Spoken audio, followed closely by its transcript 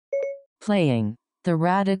Playing the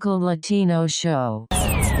Radical Latino Show.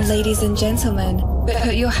 Ladies and gentlemen,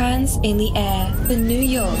 put your hands in the air for New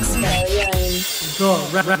York's very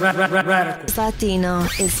own. Radical Latino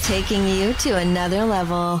is taking you to another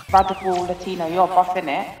level. Radical Latino, you're buffing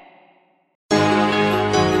it.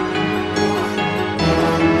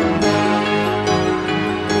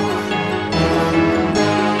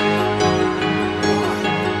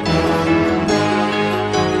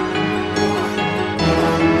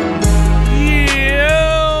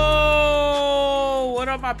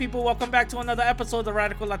 My people, welcome back to another episode of the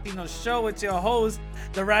Radical Latino Show. It's your host,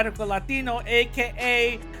 the Radical Latino,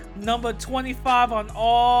 aka number 25 on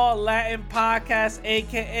all Latin podcasts,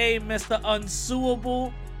 aka Mr.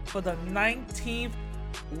 Unsuable, for the 19th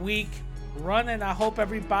week running. I hope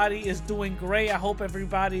everybody is doing great. I hope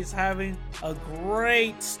everybody is having a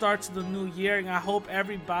great start to the new year, and I hope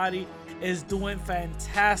everybody is doing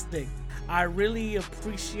fantastic. I really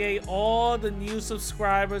appreciate all the new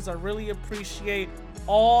subscribers. I really appreciate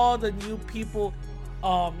all the new people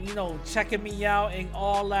checking me out and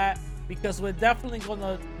all that, because we're definitely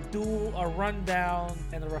gonna do a rundown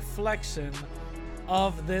and a reflection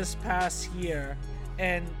of this past year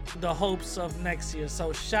and the hopes of next year.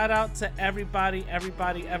 So shout out to everybody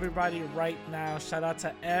right now. Shout out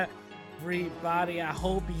to everybody. I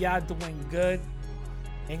hope y'all doing good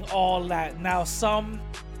and all that. Now some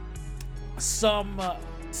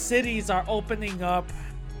cities are opening up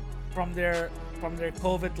from their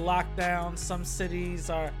COVID lockdown. Some cities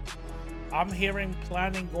are, I'm hearing,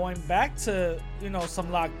 planning going back to, some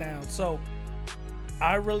lockdown. So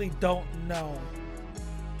I really don't know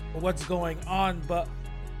what's going on, but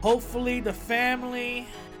hopefully the family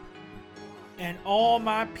and all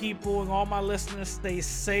my people and all my listeners stay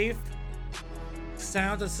safe,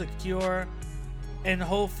 sound and secure, and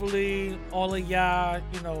hopefully all of y'all,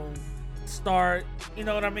 start,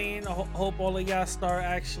 hope all of y'all start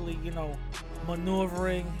actually,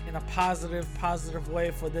 maneuvering in a positive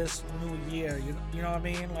way for this new year. You know what I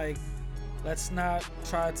mean? Like, let's not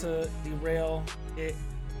try to derail it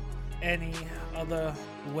any other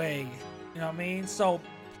way. You know what I mean? So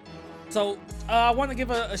I want to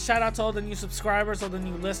give a shout out to all the new subscribers, all the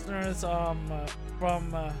new listeners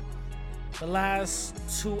from the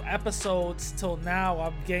last 2 episodes till now.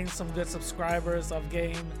 I've gained some good subscribers. I've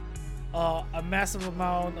gained a massive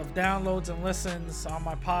amount of downloads and listens on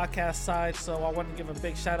my podcast side, so I want to give a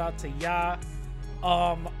big shout out to y'all.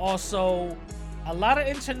 Also, a lot of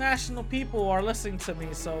international people are listening to me,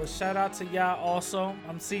 so shout out to y'all also.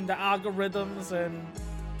 I'm seeing the algorithms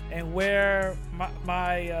and where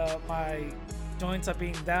my joints are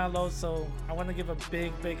being downloaded, so I want to give a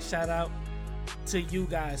big shout out to you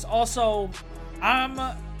guys. Also,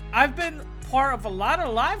 I've been part of a lot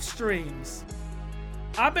of live streams.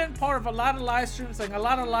 and a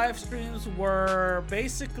lot of live streams were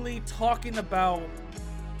basically talking about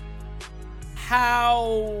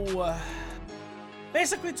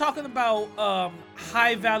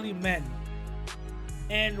high value men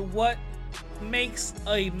and what makes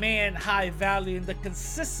a man high value and the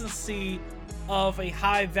consistency of a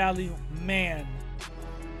high value man.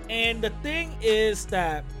 And the thing is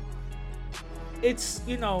that it's,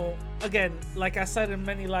 again, like I said in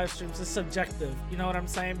many live streams, it's subjective. You know what I'm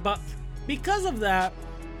saying? But because of that,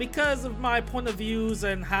 because of my point of views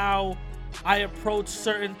and how I approach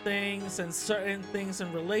certain things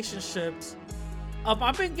in relationships,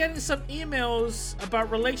 I've been getting some emails about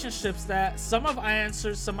relationships that some of I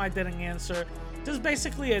answered, some I didn't answer. Just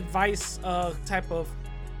basically advice type of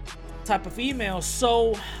email.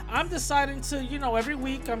 So I'm deciding to, every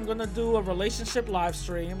week I'm gonna do a relationship live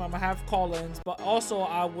stream. I'm gonna have call-ins, but also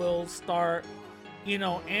I will start,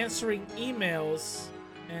 answering emails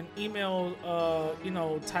and email,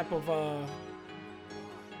 type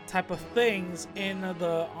of things in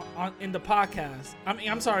the podcast.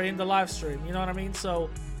 In the live stream. You know what I mean? So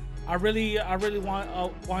I really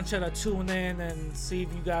want you to tune in and see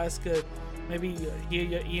if you guys could maybe hear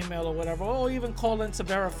your email or whatever, or even call in to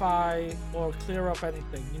verify or clear up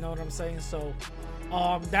anything. You know what I'm saying? So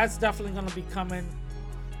that's definitely going to be coming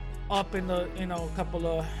up in the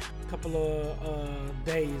couple of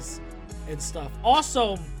days and stuff.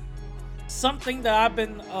 Also, something that I've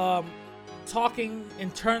been talking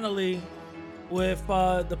internally with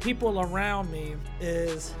the people around me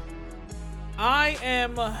is I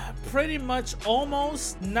am pretty much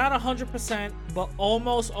almost, not 100%, but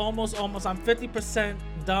almost, I'm 50%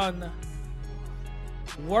 done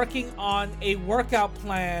working on a workout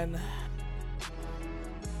plan,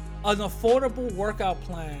 an affordable workout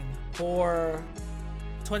plan for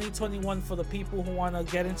 2021 for the people who want to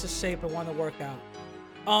get into shape and want to work out.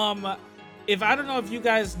 if I don't know if you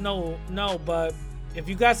guys know, but if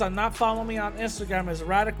you guys are not following me on Instagram, it's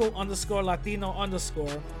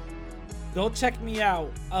radical_Latino_. Go check me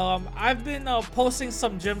out. I've been posting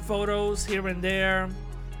some gym photos here and there.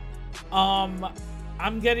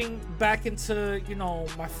 I'm getting back into, you know,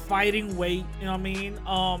 my fighting weight, you know what I mean?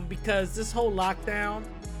 Because this whole lockdown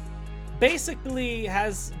basically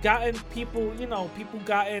has gotten people, you know,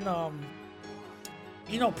 gotten,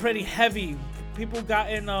 you know, pretty heavy. People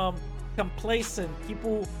gotten complacent.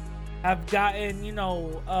 People have gotten, you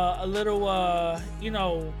know, a little, you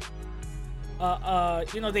know,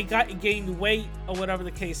 they gained weight or whatever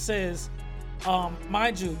the case is.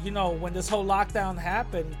 Mind you, you know, when this whole lockdown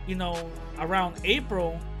happened, you know, around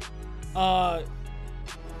April, the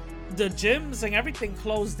gyms and everything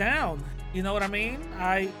closed down. You know what I mean?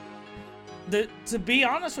 To be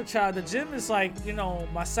honest with y'all, the gym is like, you know,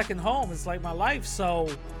 my second home. It's like my life. So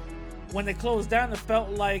when they closed down, it felt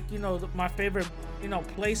like, you know, my favorite, you know,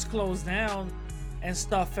 place closed down and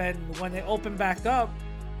stuff. And when they opened back up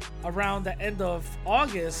around the end of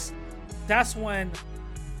August, that's when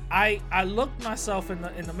I looked myself in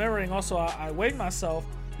the mirror, and also I weighed myself.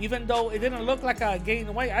 Even though it didn't look like I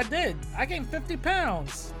gained weight, I did. I gained 50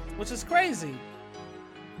 pounds, which is crazy.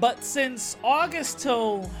 But since August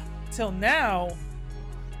till now,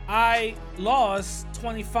 I lost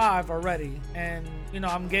 25 already. And, you know,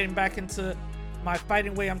 I'm getting back into my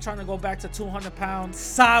fighting weight. I'm trying to go back to 200 pounds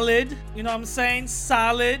solid. You know what I'm saying?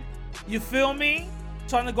 Solid. You feel me?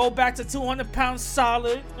 Trying to go back to 200 pounds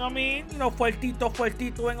solid. You know what I mean? You know,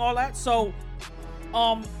 fuertito and all that. So,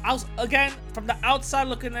 I was, again, from the outside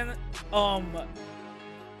looking in,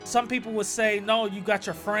 some people would say, no, you got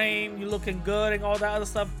your frame, you looking good and all that other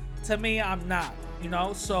stuff. To me, I'm not, you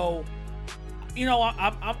know. So, you know,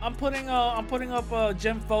 I'm putting up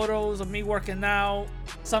gym photos of me working out.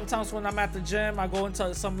 Sometimes when I'm at the gym, I go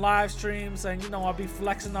into some live streams and, you know, I'll be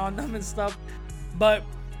flexing on them and stuff. But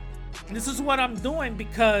this is what I'm doing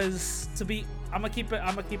because I'm gonna keep it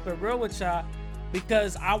real with y'all,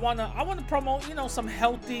 because I wanna promote, you know, some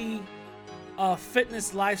healthy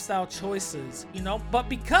fitness lifestyle choices, you know. But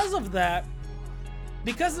because of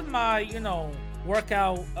my, you know,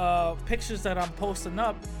 workout pictures that I'm posting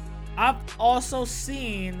up, I've also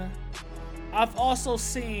seen a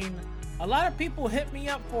lot of people hit me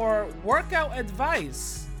up for workout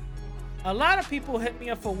advice. Hey,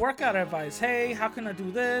 how can I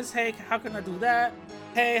do this? Hey, how can I do that?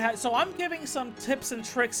 Hey, so I'm giving some tips and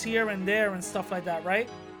tricks here and there and stuff like that, right?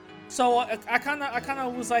 So I kind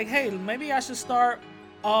of was like, hey, maybe I should start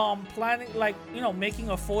planning, like, you know, making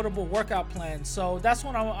affordable workout plans. So that's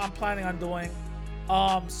what I'm planning on doing.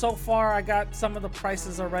 So far I got some of the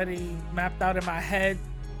prices already mapped out in my head.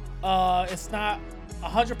 It's not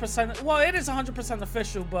 100%, well, it is 100%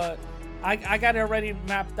 official, but I got it already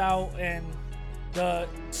mapped out, and the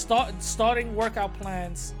starting workout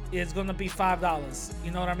plans is gonna be $5.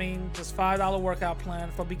 You know what I mean? Just $5 workout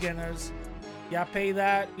plan for beginners. Y'all pay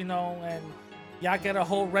that, you know, and y'all get a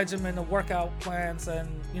whole regimen of workout plans, and,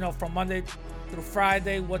 you know, from Monday through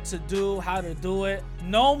Friday, what to do, how to do it.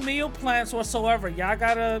 No meal plans whatsoever. Y'all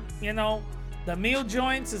gotta, you know, the meal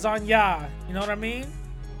joints is on y'all. You know what I mean?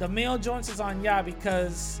 The meal joints is on y'all,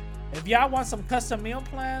 because if y'all want some custom meal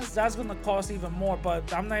plans, that's gonna cost even more,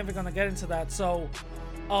 but I'm not even gonna get into that. So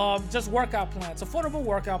just workout plans, affordable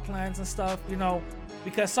workout plans and stuff, you know,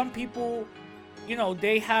 because some people, you know,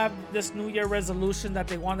 they have this New Year resolution that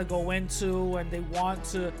they want to go into, and they want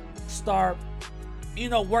to start, you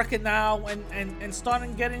know, working out and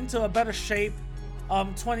starting getting into a better shape.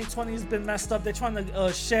 2020 has been messed up. They're trying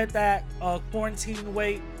to shed that quarantine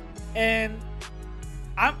weight, and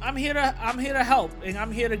I'm here to help, and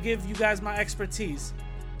I'm here to give you guys my expertise.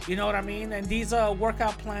 You know what I mean? And these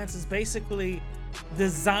workout plans is basically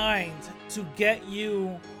designed to get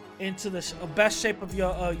you into the best shape of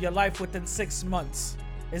your life within 6 months.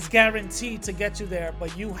 It's guaranteed to get you there,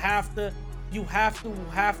 but you have to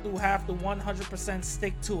 100%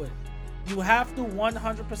 stick to it. You have to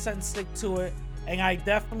 100% stick to it. And I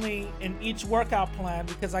definitely, in each workout plan,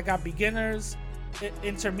 because I got beginners,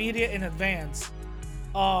 intermediate, and advanced,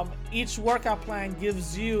 each workout plan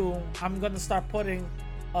gives you, I'm gonna start putting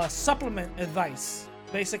supplement advice,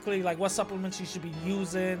 basically like what supplements you should be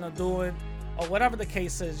using or doing, or whatever the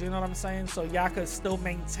case is. You know what I'm saying? So y'all could still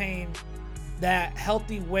maintain that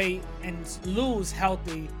healthy weight and lose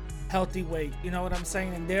healthy weight. You know what I'm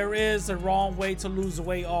saying? And there is a wrong way to lose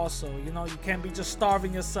weight also. You know, you can't be just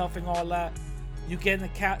starving yourself and all that. You get in a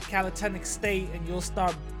calisthenic state, and you'll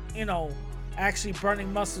start, you know, actually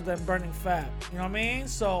burning muscle than burning fat. You know what I mean?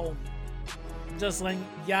 So just letting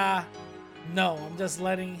y'all know. I'm just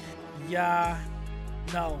letting y'all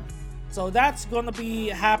know. So that's gonna be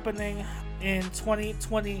happening in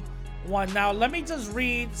 2021. Now let me just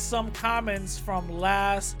read some comments from the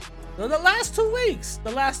last 2 weeks.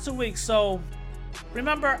 The last 2 weeks. So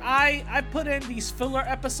remember, I put in these filler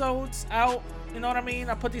episodes out. You know what I mean?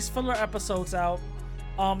 I put these filler episodes out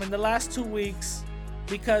in the last 2 weeks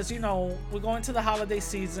because, you know, we're going to the holiday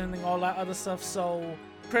season and all that other stuff. So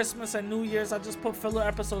Christmas and New Year's, I just put filler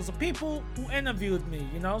episodes of people who interviewed me,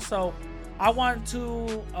 you know? So I want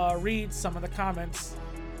to read some of the comments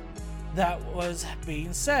that was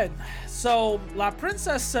being said. So La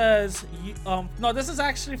Princess says, no, this is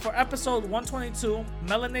actually for episode 122.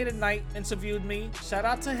 Melanated Knight interviewed me. Shout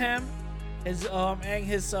out to him, his and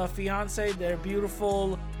his fiance. Their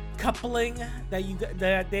beautiful coupling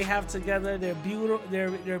that they have together. Their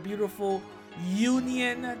beautiful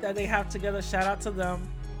union that they have together. Shout out to them.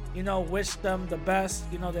 You know, wish them the best.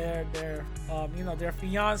 You know, they're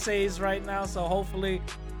fiancés right now. So hopefully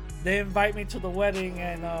they invite me to the wedding,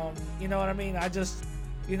 and you know what I mean? I just,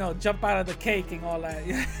 you know, jump out of the cake and all that,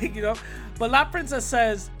 you know? But La Princess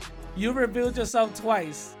says, you revealed yourself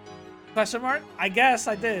twice. Question mark? I guess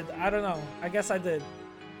I did. I don't know. I guess I did.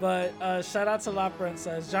 But shout out to La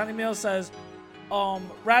Princess. Johnny Mills says,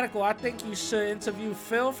 Radical, I think you should interview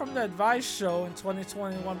Phil from the Advice Show in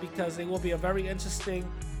 2021 because it will be a very interesting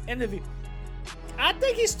interview. I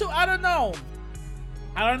think he's too, I don't know.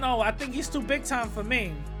 I think he's too big time for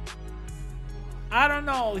me. I don't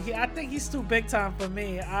know. I think he's too big time for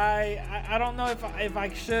me. I don't know if I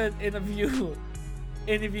should interview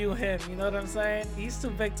him. You know what I'm saying? He's too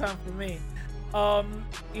big time for me.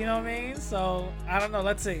 You know what I mean? So I don't know.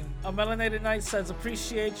 Let's see. A Melanated Knight says,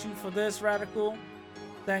 appreciate you for this, Radical.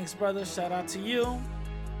 Thanks, brother. Shout out to you.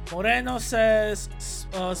 Moreno says,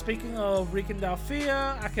 speaking of Rican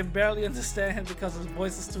Dalfia, I can barely understand him because his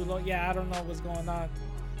voice is too low. Yeah, I don't know what's going on.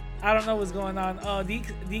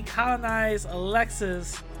 Decolonized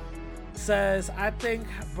Alexis says, I think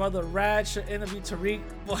Brother Rad should interview Tariq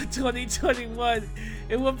for 2021.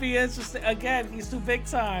 It would be interesting. Again, he's too big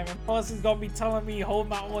time. And plus he's gonna be telling me hold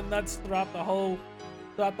my own nuts throughout the whole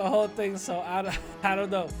thing. So I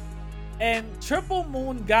don't know. And Triple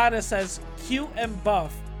Moon Goddess says, cute and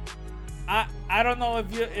buff. I don't know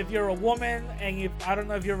if you're a woman, and I don't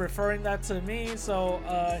know if you're referring that to me. So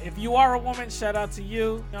if you are a woman, shout out to you.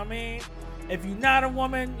 You know what I mean? If you're not a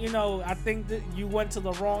woman, you know, I think that you went to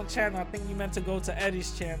the wrong channel. I think you meant to go to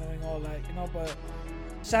Eddie's channel and all that, you know. But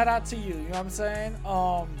shout out to you. You know what I'm saying?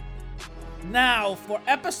 Now for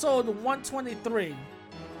episode 123,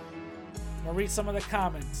 I'm gonna read some of the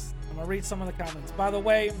comments. By the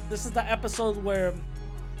way, this is the episode where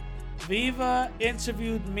Viva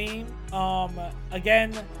interviewed me.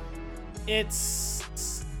 Again, it's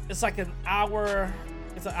like an hour.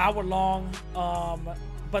 It's an hour long.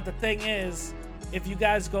 But the thing is, if you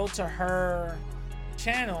guys go to her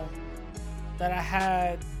channel that I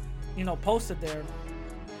had, you know, posted there,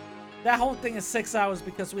 that whole thing is 6 hours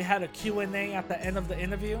because we had a Q&A at the end of the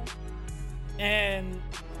interview, and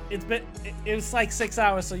it was like 6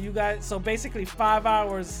 hours. So basically 5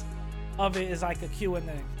 hours of it is like a Q&A.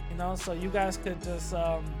 You know, so you guys could just,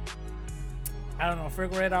 I don't know,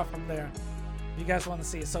 figure it out from there. If you guys want to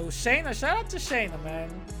see it. So Shayna, shout out to Shayna, man.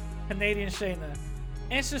 Canadian Shayna.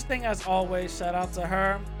 Interesting as always. Shout out to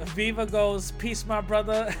her. Viva goes, peace, my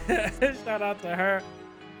brother. Shout out to her.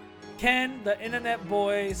 Ken, the internet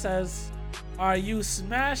boy, says, are you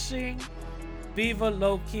smashing Viva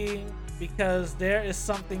low-key? Because there is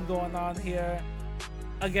something going on here.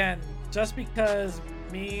 Again, just because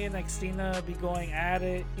me and Xtina be going at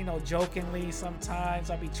it, you know, jokingly sometimes,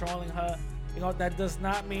 I be trolling her, you know, that does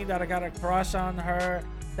not mean that I got a crush on her.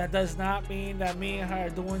 That does not mean that me and her are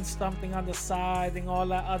doing something on the side and all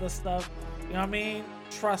that other stuff. You know what I mean?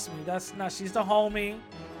 Trust me, that's not, she's the homie.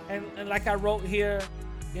 And like I wrote here,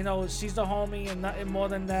 you know, she's the homie and nothing more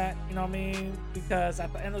than that. You know what I mean? Because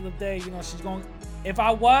at the end of the day, you know, she's going, if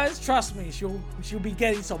I was, trust me, she'll be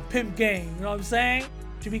getting some pimp game. You know what I'm saying?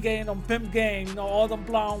 She'll be getting them pimp game. You know, all them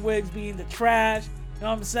blonde wigs be in the trash. You know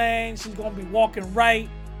what I'm saying? She's going to be walking right. You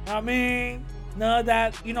know what I mean? None of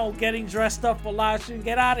that, you know, getting dressed up for live stream.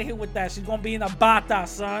 Get out of here with that. She's going to be in a bata,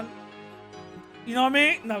 son. You know what I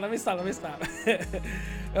mean? No, let me stop. I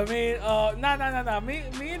mean, no.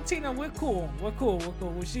 Me and Tina, we're cool.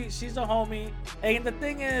 She's a homie. And the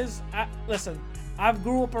thing is, listen, I've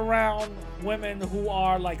grew up around women who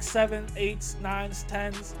are like 7, 8s, 9s,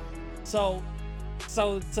 10s. So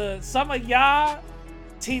to some of y'all,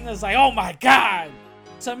 Tina's like, oh my God.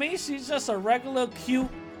 To me, she's just a regular, cute,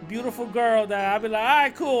 beautiful girl that I'd be like, all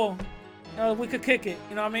right, cool. You know, we could kick it.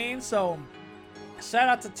 You know what I mean? So shout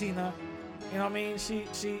out to Tina. You know what I mean?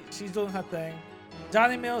 She's doing her thing.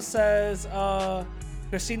 Johnny Mills says,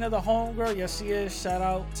 Christina the homegirl. Yes, she is. Shout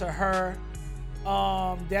out to her.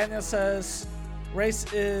 Daniel says, race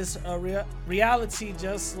is a reality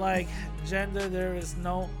just like gender. There is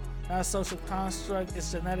not a social construct.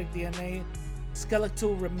 It's genetic DNA.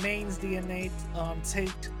 Skeletal remains DNA.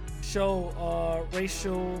 Show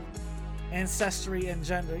racial ancestry and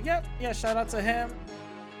gender. Yep. Yeah, shout out to him.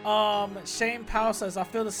 Shane Powell says, I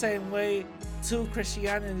feel the same way too.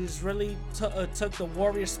 Christianity's really took the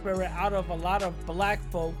warrior spirit out of a lot of black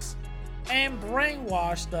folks and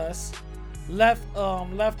brainwashed us. Left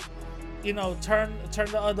turn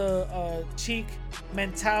the other cheek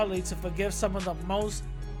mentality to forgive some of the most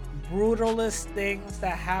brutalist things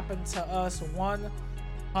that happened to us. 100%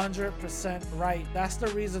 right. That's the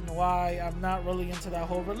reason why I'm not really into that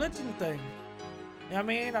whole religion thing. You know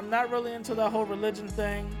what I mean? I'm not really into that whole religion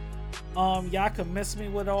thing. Y'all can miss me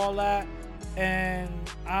with all that, and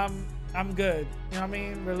I'm good. You know what I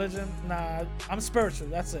mean? Religion, nah. I'm spiritual.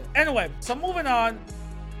 That's it. Anyway, so moving on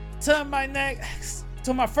to my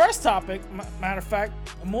first topic. Matter of fact,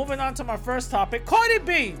 moving on to my first topic, Cardi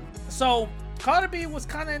B. So Cardi B was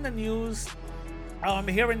kind of in the news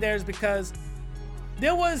here and there, is because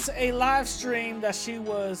there was a live stream that she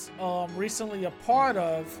was recently a part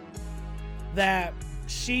of, that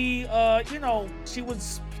she she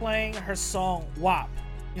was playing her song WAP.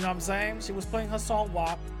 You know what I'm saying? She was playing her song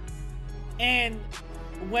WAP, and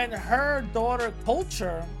when her daughter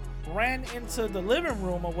Culture ran into the living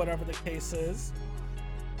room or whatever the case is,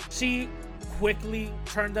 she quickly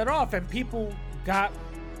turned it off, and people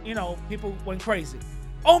went crazy.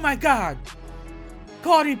 Oh my God,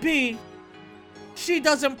 Cardi B, she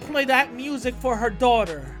doesn't play that music for her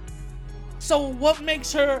daughter. So what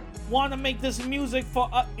makes her want to make this music for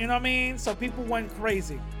you know what I mean? So people went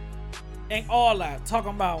crazy and all that, talking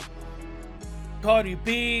about Cardi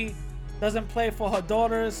B doesn't play for her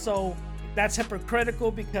daughters, so that's hypocritical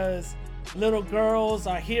because little girls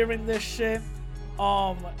are hearing this shit,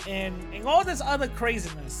 and all this other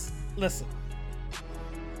craziness. Listen.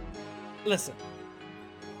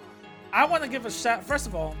 I want to give a first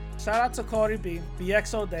of all, shout out to Cardi B,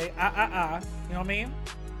 BXO Day, you know what I mean?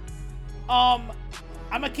 I'm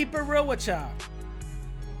gonna keep it real with y'all.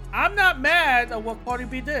 I'm not mad at what Cardi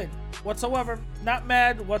B did whatsoever. Not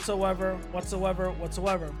mad whatsoever.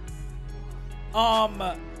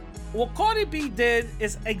 What Cardi B did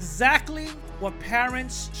is exactly what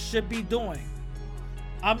parents should be doing.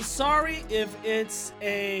 I'm sorry if it's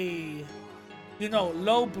a,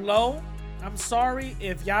 low blow. I'm sorry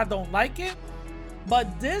if y'all don't like it,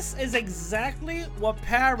 but this is exactly what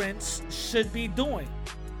parents should be doing.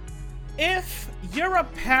 If you're a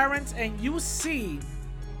parent and you see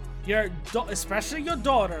especially your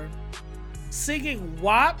daughter, singing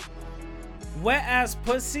WAP, wet ass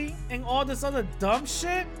pussy, and all this other dumb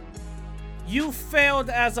shit, you failed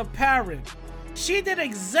as a parent. She did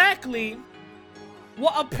exactly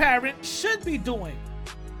what a parent should be doing.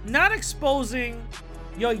 Not exposing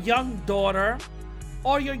your young daughter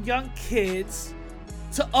or your young kids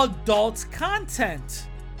to adult content.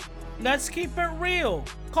 Let's keep it real.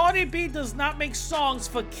 Cardi B does not make songs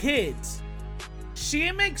for kids.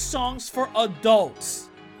 She makes songs for adults.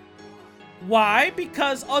 Why?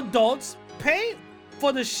 Because adults pay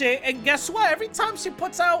for the shit, and guess what? Every time she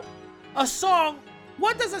puts out a song,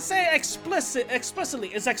 what does it say explicitly?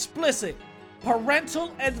 It's explicit.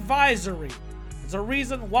 Parental advisory. There's a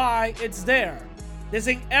reason why it's there. There's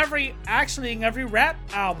in every rap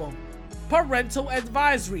album. Parental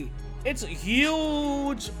advisory. It's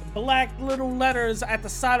huge black little letters at the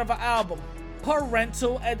side of an album.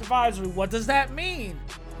 Parental advisory. What does that mean?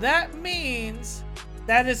 That means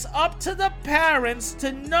that it's up to the parents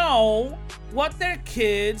to know what their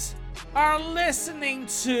kids are listening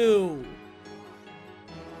to.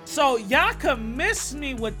 So y'all can miss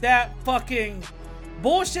me with that fucking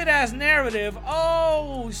bullshit ass narrative.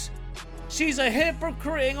 Oh, she's a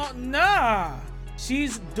hypocrite. Nah.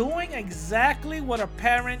 She's doing exactly what a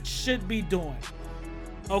parent should be doing.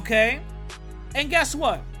 Okay? And guess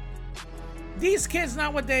what? These kids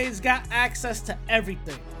nowadays got access to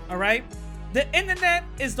everything. Alright? The internet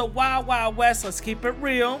is the Wild Wild West. Let's keep it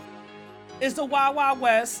real. It's the Wild Wild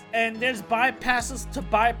West. And there's bypasses to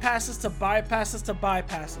bypasses to bypasses to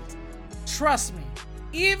bypasses. Trust me.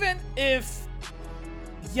 Even if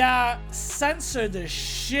y'all censor the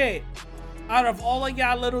shit out of all of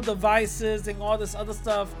y'all little devices and all this other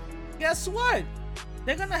stuff, guess what?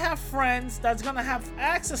 They're gonna have friends that's gonna have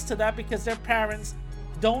access to that because their parents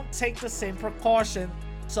don't take the same precaution.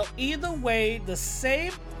 So either way, the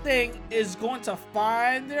same thing is going to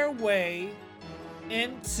find their way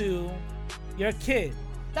into your kid.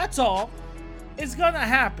 That's all. It's gonna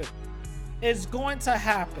happen. It's going to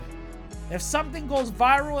happen. If something goes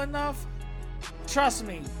viral enough, trust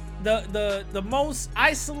me, the most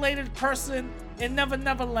isolated person in Never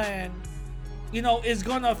Never Land, you know, is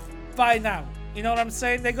gonna find out. You know what I'm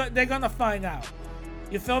saying? They're gonna find out.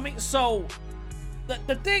 You feel me? So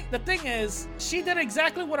the thing is, she did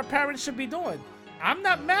exactly what a parent should be doing. I'm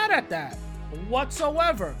not mad at that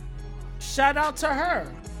whatsoever. Shout out to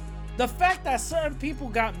her. The fact that certain people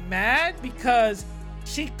got mad because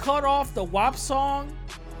she cut off the WAP song,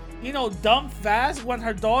 you know, dumb fast when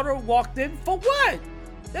her daughter walked in, for what?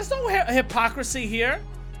 There's no hypocrisy here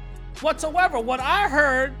whatsoever. What I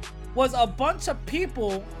heard was a bunch of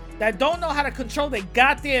people that don't know how to control their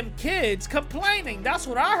goddamn kids complaining. That's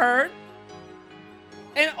what I heard.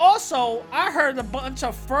 And also, I heard a bunch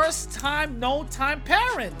of first-time, no-time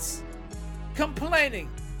parents complaining.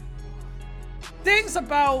 Things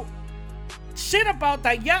about, shit about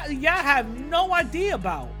that y'all have no idea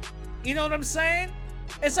about. You know what I'm saying?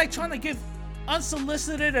 It's like trying to give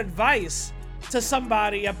unsolicited advice to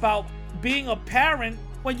somebody about being a parent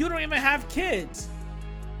when you don't even have kids.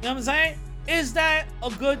 You know what I'm saying? Is that a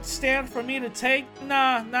good stand for me to take?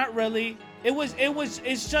 Nah, not really.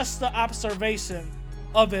 It's just the observation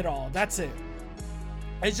of it all. That's it.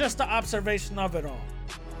 It's just the observation of it all.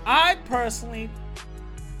 I personally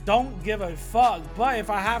don't give a fuck, but if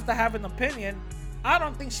I have to have an opinion, I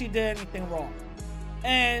don't think she did anything wrong.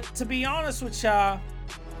 And to be honest with y'all,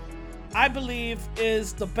 I believe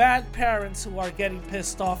is the bad parents who are getting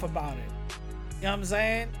pissed off about it. You know what I'm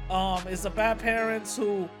saying? It's the bad parents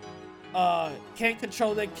who can't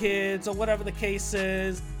control their kids or whatever the case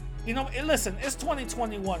is. You know, listen, it's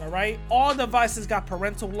 2021, all right? All devices got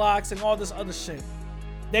parental locks and all this other shit.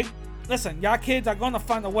 Listen, y'all kids are gonna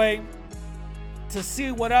find a way to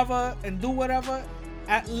see whatever and do whatever.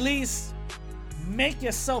 At least make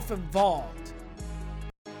yourself involved.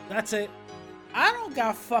 That's it. I don't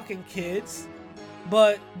got fucking kids,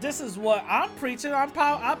 but this is what I'm preaching. I'll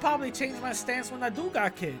probably change my stance when I do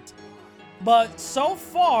got kids. But so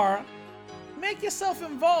far, make yourself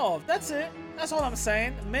involved. That's it. That's all I'm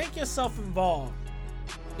saying. Make yourself involved.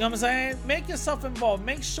 You know what I'm saying? Make yourself involved.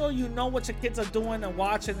 Make sure you know what your kids are doing and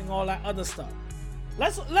watching and all that other stuff.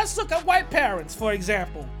 Let's look at white parents, for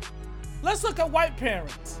example. Let's look at white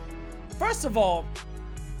parents. First of all,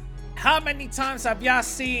 how many times have y'all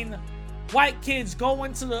seen white kids go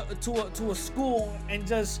into a school and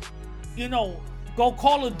just, you know, go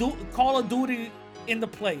Call of Duty in the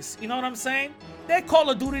place? You know what I'm saying? They Call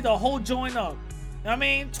of Duty the whole joint up. You know what I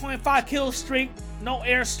mean? 25 kill streak, no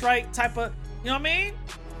airstrike type of, you know what I mean?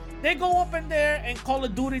 They go up in there and Call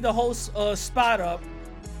of Duty the whole spot up.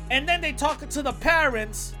 And then they talk to the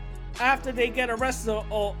parents after they get arrested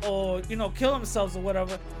or you know, kill themselves or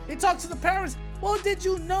whatever. They talk to the parents. Well, did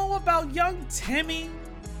you know about young Timmy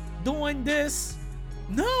doing this?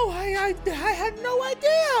 No, I had no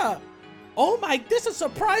idea. Oh my, this is a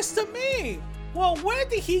surprise to me. Well, where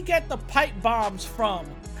did he get the pipe bombs from?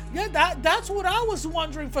 Yeah, that's what I was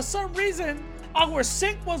wondering. For some reason, our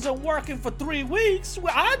sink wasn't working for 3 weeks.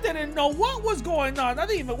 Well, I didn't know what was going on. I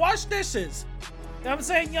didn't even wash dishes. You know what I'm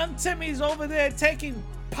saying? Young Timmy's over there taking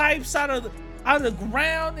pipes out of the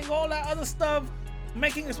ground and all that other stuff,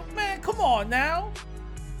 making this. Man, come on now.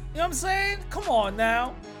 You know what I'm saying? Come on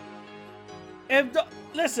now. If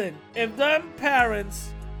them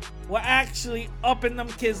parents were actually up in them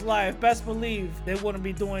kids' life, best believe they wouldn't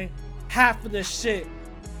be doing half of this shit.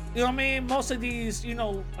 You know what I mean? Most of these, you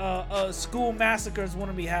know, school massacres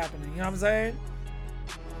wouldn't be happening. You know what I'm saying?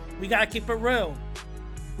 We gotta keep it real.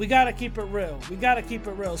 We gotta keep it real. We gotta keep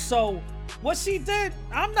it real. So, what she did,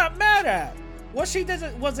 I'm not mad at. What she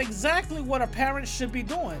did was exactly what a parent should be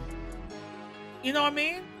doing. You know what I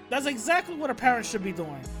mean? That's exactly what a parent should be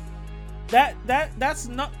doing. That's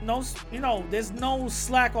no, you know, there's no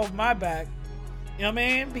slack off my back. You know what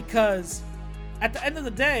I mean? Because at the end of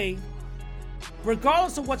the day,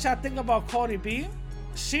 regardless of what y'all think about Cardi B,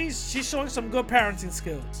 she's showing some good parenting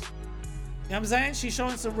skills. You know what I'm saying? She's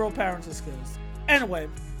showing some real parenting skills. Anyway,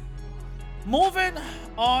 moving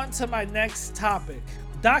on to my next topic.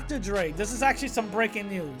 Dr. Dre. This is actually some breaking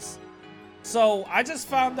news. So I just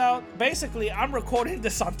found out, basically, I'm recording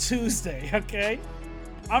this on Tuesday, okay?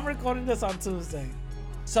 I'm recording this on Tuesday.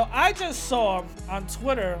 So I just saw on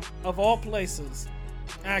Twitter, of all places,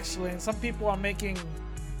 actually, and some people are making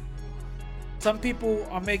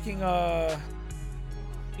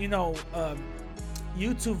you know,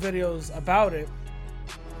 YouTube videos about it.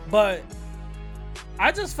 But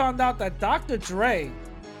I just found out that Dr. Dre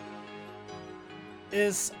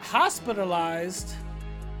is hospitalized.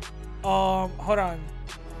 Hold on.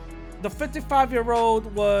 the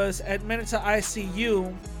 55-year-old was admitted to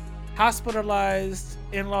ICU, hospitalized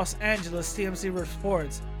in Los Angeles, TMZ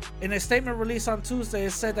reports. In a statement released on Tuesday,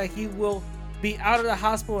 it said that he will be out of the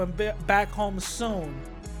hospital and back home soon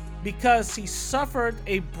because he suffered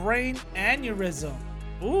a brain aneurysm.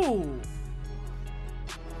 Ooh.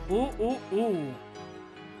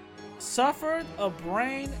 Suffered a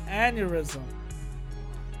brain aneurysm.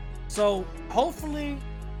 So hopefully,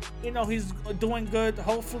 he's doing good.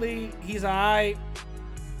 Hopefully he's alright.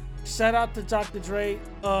 Shout out to Dr. Dre.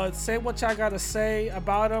 Say what y'all gotta say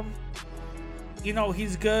about him.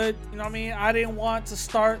 He's good. You know what I mean? I didn't want to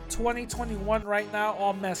start 2021 right now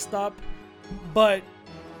all messed up. But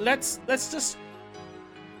let's just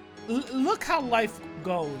look how life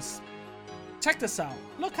goes. Check this out.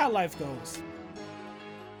 Look how life goes.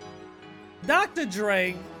 Dr.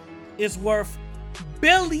 Dre is worth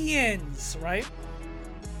billions, right?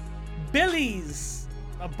 Billies.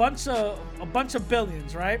 A bunch of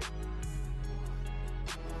billions, right?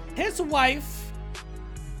 His wife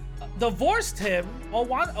divorced him, or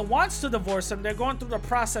wants to divorce him. They're going through the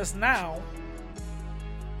process now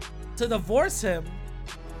to divorce him.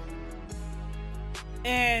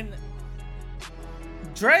 And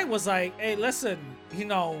Dre was like, hey, listen, you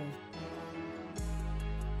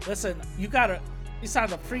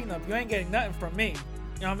signed a prenup. You ain't getting nothing from me.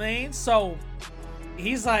 You know what I mean? So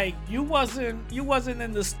he's like, you wasn't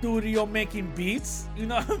in the studio making beats. You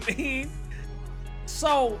know what I mean?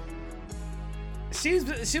 So she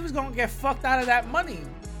was gonna get fucked out of that money.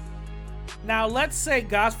 Now let's say,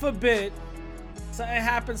 God forbid, something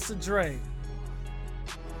happens to Dre,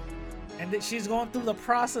 and that she's going through the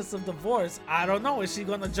process of divorce. I don't know. Is she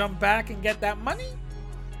gonna jump back and get that money?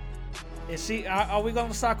 Is she? Are we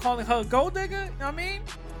gonna start calling her a gold digger? You know what I mean?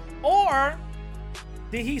 Or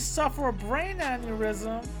did he suffer a brain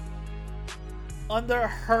aneurysm under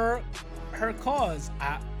her cause?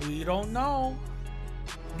 We don't know.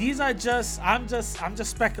 These are I'm just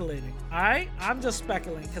speculating. All right, I'm just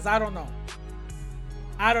speculating because I don't know.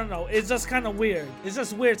 It's just kind of weird. It's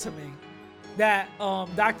just weird to me that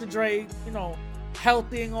Dr. Dre,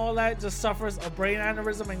 healthy and all that, just suffers a brain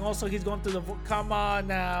aneurysm, and also he's going through the. Come on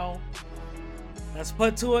now, let's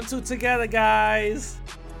put 2 and 2 together, guys.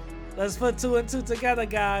 Let's put 2 and 2 together,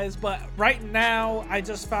 guys. But right now, I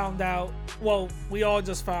just found out. Well, we all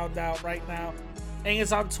just found out right now, and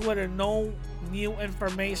it's on Twitter. No new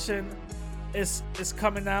information is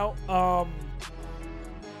coming out.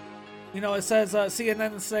 It says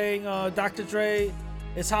CNN is saying Dr. Dre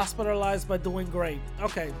is hospitalized but doing great.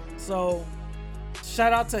 Okay, so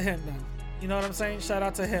shout out to him then. You know what I'm saying? Shout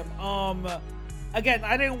out to him. Again,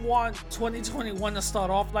 I didn't want 2021 to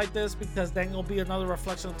start off like this because then it'll be another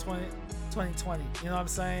reflection of 2020. You know what I'm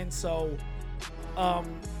saying? So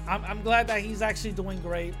I'm glad that he's actually doing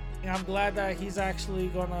great, and I'm glad that he's actually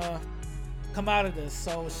gonna come out of this.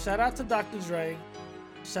 So shout out to Dr. Dre.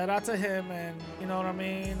 Shout out to him, and you know what I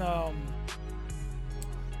mean?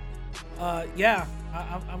 Yeah,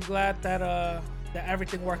 I'm glad that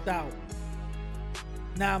everything worked out.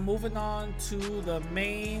 Now moving on to the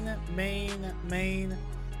main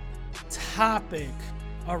topic.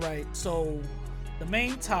 All right, so the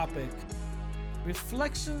main topic,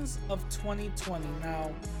 reflections of 2020.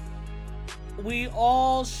 Now, we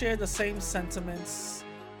all share the same sentiments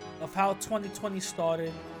of how 2020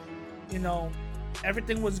 started.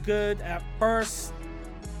 Everything was good at first.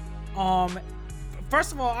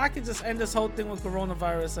 First of all, I could just end this whole thing with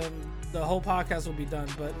coronavirus and the whole podcast will be done,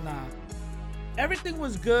 but nah. Everything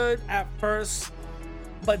was good at first,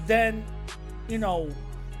 but then,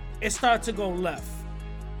 it started to go left.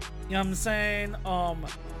 You know what I'm saying?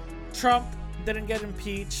 Trump didn't get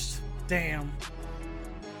impeached. Damn.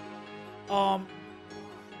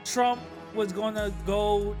 Trump was gonna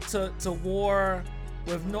go to war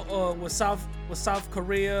with South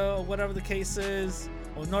Korea, or whatever the case is,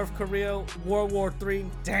 or North Korea, World War III.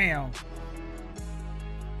 Damn.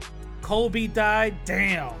 Kobe died.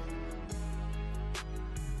 Damn.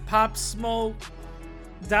 Pop Smoke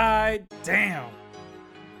died. Damn.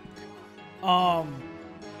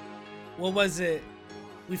 What was it?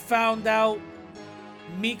 We found out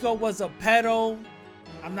Miko was a pedo.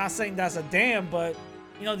 I'm not saying that's a damn, but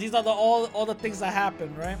these are all the things that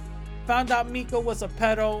happened, right? Found out Miko was a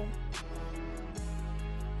pedo.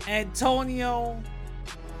 Antonio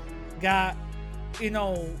got,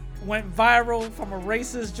 went viral from a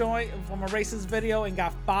racist video and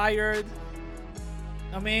got fired.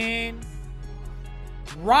 I mean,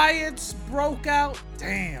 riots broke out.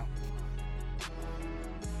 Damn.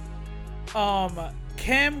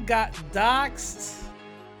 Kim got doxxed.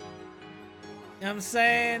 You know what I'm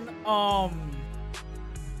saying?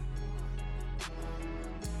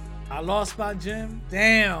 lost my gym.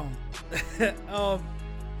 Damn.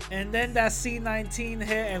 And then that C19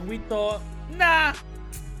 hit, and we thought, nah,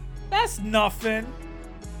 that's nothing.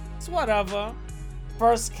 It's whatever.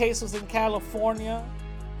 First case was in California.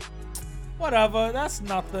 Whatever, that's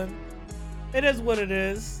nothing. It is what it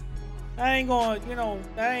is. That ain't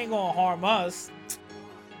gonna harm us.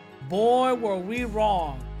 Boy, were we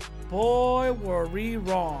wrong. Boy, were we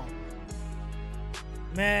wrong.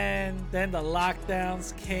 Man, then the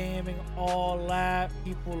lockdowns came and all that.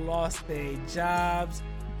 People lost their jobs.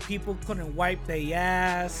 People couldn't wipe their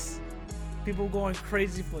ass. People going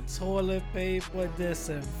crazy for toilet paper,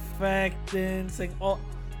 disinfectants, and all.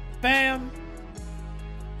 Bam.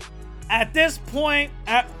 At this point,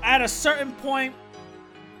 at a certain point,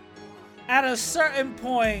 I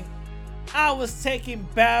was taking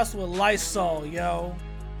baths with Lysol, yo.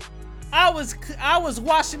 I was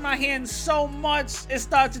washing my hands so much it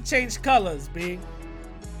started to change colors, B. You know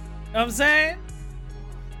what I'm saying?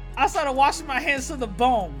 I started washing my hands to the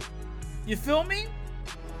bone. You feel me?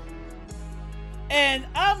 And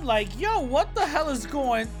I'm like, yo, what the hell is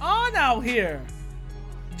going on out here?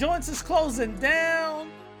 Joints is closing down.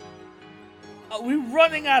 Are we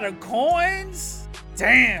running out of coins?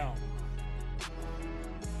 Damn.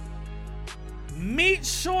 Meat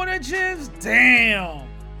shortages? Damn.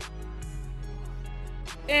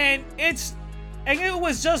 And it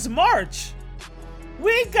was just March.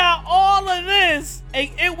 We got all of this and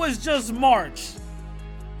it was just March.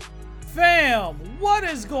 Fam, what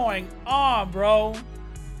is going on, bro?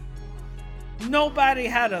 Nobody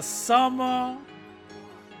had a summer.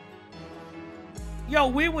 Yo,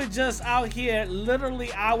 we were just out here,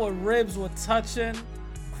 literally our ribs were touching.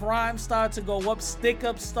 Crime started to go up,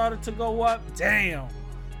 stick-ups started to go up. Damn.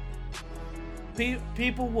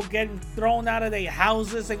 People were getting thrown out of their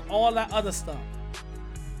houses and all that other stuff.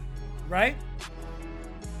 Right?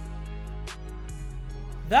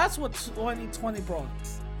 That's what 2020 brought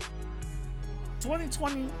us.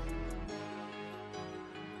 2020,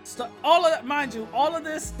 all of that, mind you, all of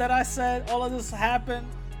this that I said, all of this happened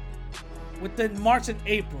within March and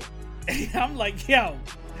April. I'm like, yo,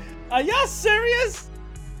 are y'all serious?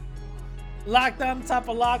 Lockdown, top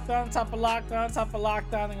of lockdown, top of lockdown, top of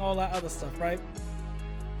lockdown, and all that other stuff, right?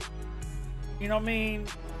 You know what I mean?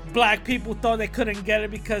 Black people thought they couldn't get it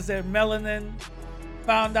because their melanin.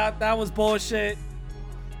 Found out that was bullshit.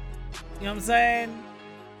 You know what I'm saying?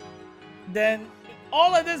 Then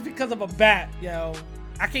all of this because of a bat, yo.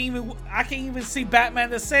 I can't even see Batman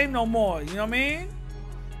the same no more. You know what I mean?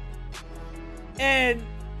 And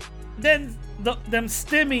then them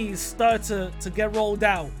stimmies start to get rolled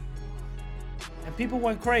out. And people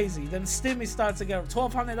went crazy. Then stimmies started to get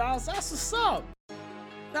 $1,200. That's what's up.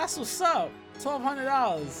 That's what's up.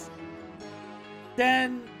 $1,200.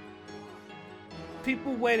 Then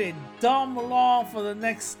people waited dumb long for the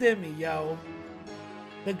next stimmy, yo.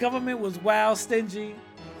 The government was wild stingy.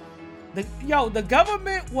 The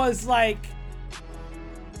government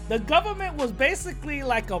was basically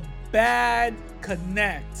like a bad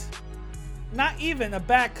connect. Not even a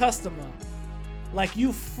bad customer. Like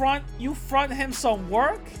you front him some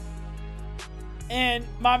work, and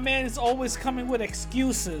my man is always coming with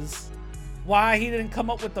excuses why he didn't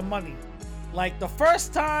come up with the money. Like the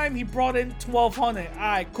first time he brought in $1,200.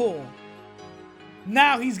 Alright, cool.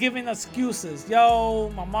 Now he's giving excuses.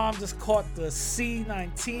 Yo, my mom just caught the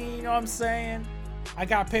C19, you know what I'm saying? I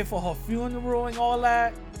gotta pay for her funeral and all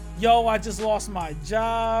that. Yo, I just lost my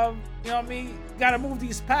job. You know what I mean? You gotta move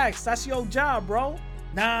these packs. That's your job, bro.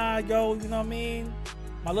 Nah, yo, you know what I mean?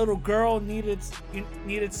 My little girl needed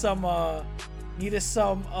some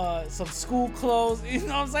school clothes. You know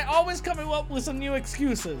what I'm saying? Always coming up with some new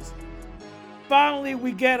excuses. Finally,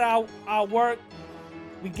 we get our work.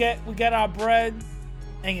 We get our bread,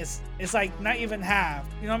 and it's like not even half.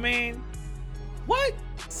 You know what I mean? What?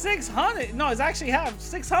 600? No, it's actually half.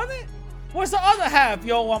 600? Where's the other half?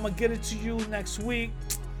 Yo, I'm gonna get it to you next week.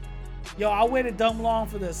 Yo, I waited dumb long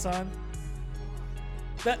for this, son.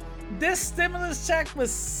 This stimulus check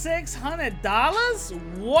was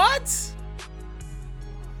 $600? What?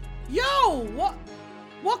 Yo,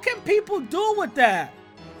 what can people do with that?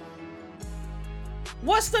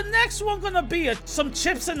 What's the next one gonna be? Some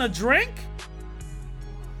chips and a drink?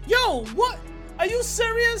 Yo, what? Are you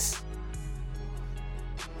serious?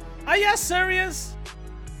 Are you serious?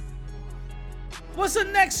 What's the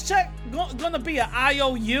next check gonna be? An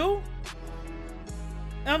IOU? You know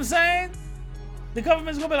what I'm saying? The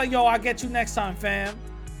government's gonna be like, yo, I'll get you next time, fam.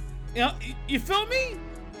 You know, you feel me?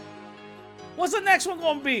 What's the next one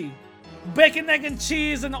gonna be? Bacon, egg, and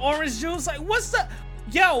cheese and orange juice? Like, what's the...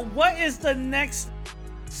 Yo, what is the next...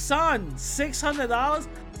 Son, $600?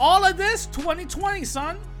 All of this 2020,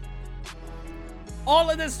 son. All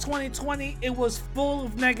of this 2020, it was full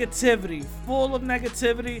of negativity, full of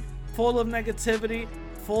negativity, full of negativity,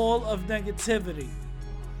 full of negativity.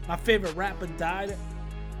 My favorite rapper died,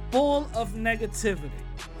 full of negativity.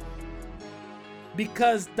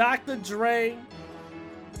 Because Dr. Dre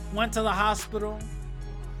went to the hospital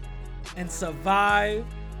and survived.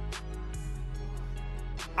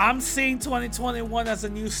 I'm seeing 2021 as a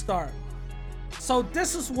new start. So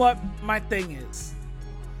this is what my thing is.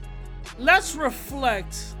 Let's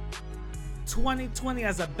reflect 2020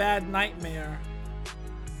 as a bad nightmare.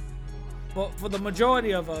 But for the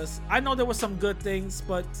majority of us, I know there were some good things,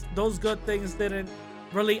 but those good things didn't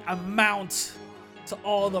really amount to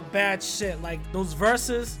all the bad shit. Like those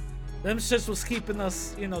verses, them shits was keeping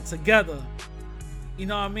us, together. You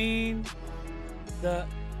know what I mean?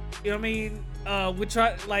 We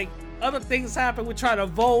try, like, other things happen. We try to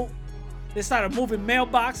vote. They started moving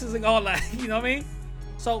mailboxes and all that. You know what I mean?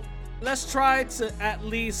 So let's try to at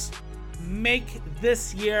least make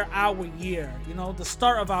this year our year. The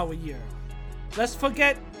start of our year. Let's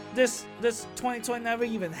forget this 2020 never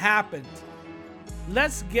even happened.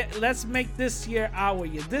 Let's make this year our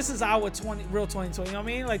year. This is our real 2020. You know what I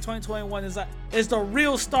mean? Like 2021 is the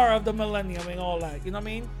real start of the millennium and all that. You know what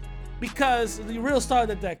I mean? Because the real start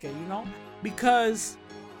of the decade. Because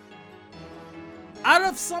out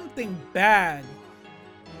of something bad,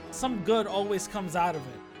 some good always comes out of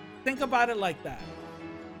it. Think about it like that.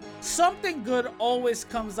 Something good always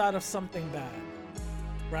comes out of something bad,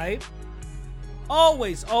 right?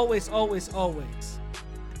 Always, always, always, always.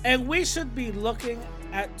 And we should be looking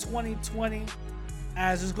at 2020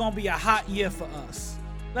 as it's going to be a hot year for us.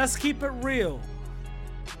 Let's keep it real.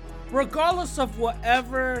 Regardless of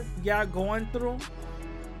whatever y'all going through,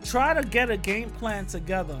 try to get a game plan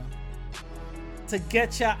together to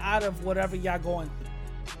get y'all out of whatever y'all going through.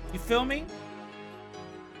 You feel me?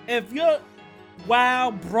 If you're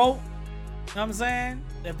wild broke, you know what I'm saying?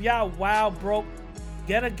 If y'all wild broke,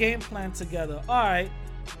 get a game plan together. All right,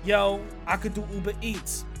 yo, I could do Uber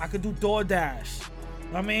Eats. I could do DoorDash.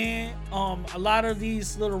 I mean, a lot of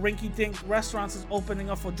these little rinky-dink restaurants is opening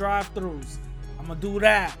up for drive-thrus. I'm gonna do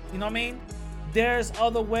that. You know what I mean? There's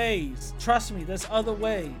other ways. Trust me, there's other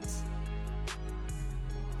ways.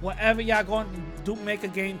 Whatever y'all going to do, make a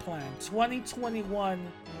game plan. 2021,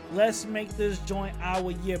 let's make this joint our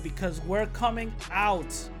year because we're coming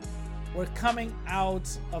out. We're coming out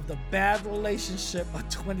of the bad relationship of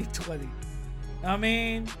 2020. I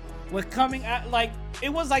mean, we're coming at it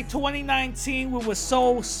was like 2019. We were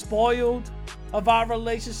so spoiled of our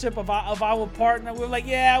relationship, of our partner. We were like,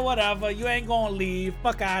 yeah, whatever. You ain't gonna leave.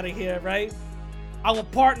 Fuck out of here, right? Our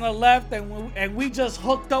partner left and we just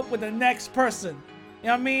hooked up with the next person. You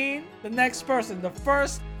know what I mean? The next person. The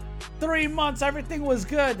first 3 months, everything was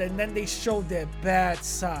good. And then they showed their bad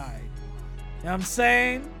side. You know what I'm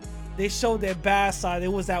saying? They showed their bad side. It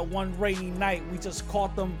was that one rainy night. We just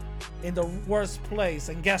caught them in the worst place.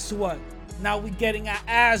 And guess what? Now we getting our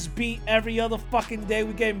ass beat every other fucking day.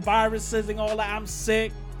 We getting viruses and all that. I'm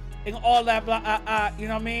sick. And all that. Blah, you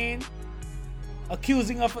know what I mean?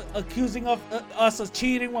 Accusing of us of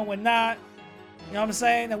cheating when we're not. You know what I'm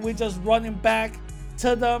saying? And we're just running back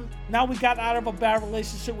to them. Now we got out of a bad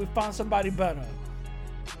relationship. We found somebody better.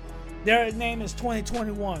 Their name is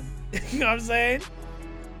 2021. You know what I'm saying?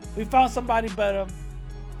 We found somebody better.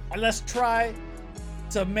 And let's try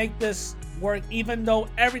to make this work even though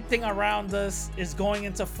everything around us is going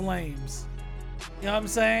into flames. You know what I'm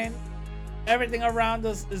saying? Everything around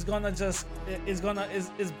us is bugging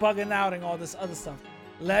out and all this other stuff.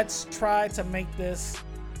 Let's try to make this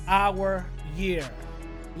our year.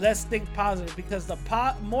 Let's think positive because the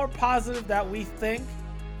more positive that we think,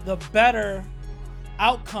 the better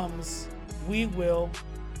outcomes we will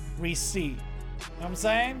receive. You know what I'm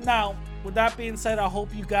saying? Now, with that being said, I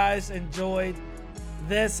hope you guys enjoyed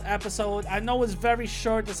this episode. I know it's very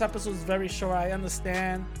short. This episode is very short. I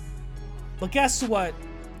understand. But guess what?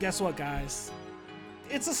 Guess what, guys?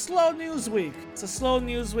 It's a slow news week. It's a slow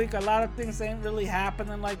news week. A lot of things ain't really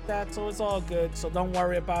happening like that, so it's all good. So don't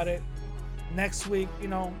worry about it. Next week, you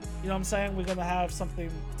know what I'm saying? We're gonna have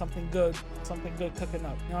something good cooking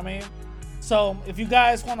up. You know what I mean? So if you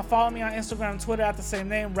guys want to follow me on Instagram and Twitter at the same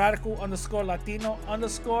name,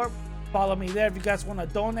 radical_Latino_. Follow me there. If you guys want to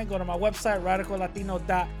donate, go to my website,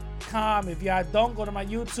 radicallatino.com. If y'all don't, go to my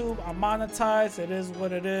YouTube. I'm monetized. It is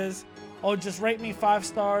what it is. Or just rate me 5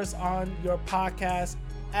 stars on your podcast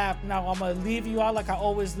app. Now, I'm going to leave you out like I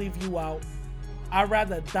always leave you out. I'd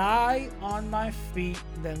rather die on my feet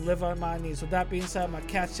than live on my knees. With that being said, I'm going to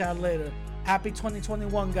catch y'all later. Happy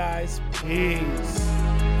 2021, guys. Peace.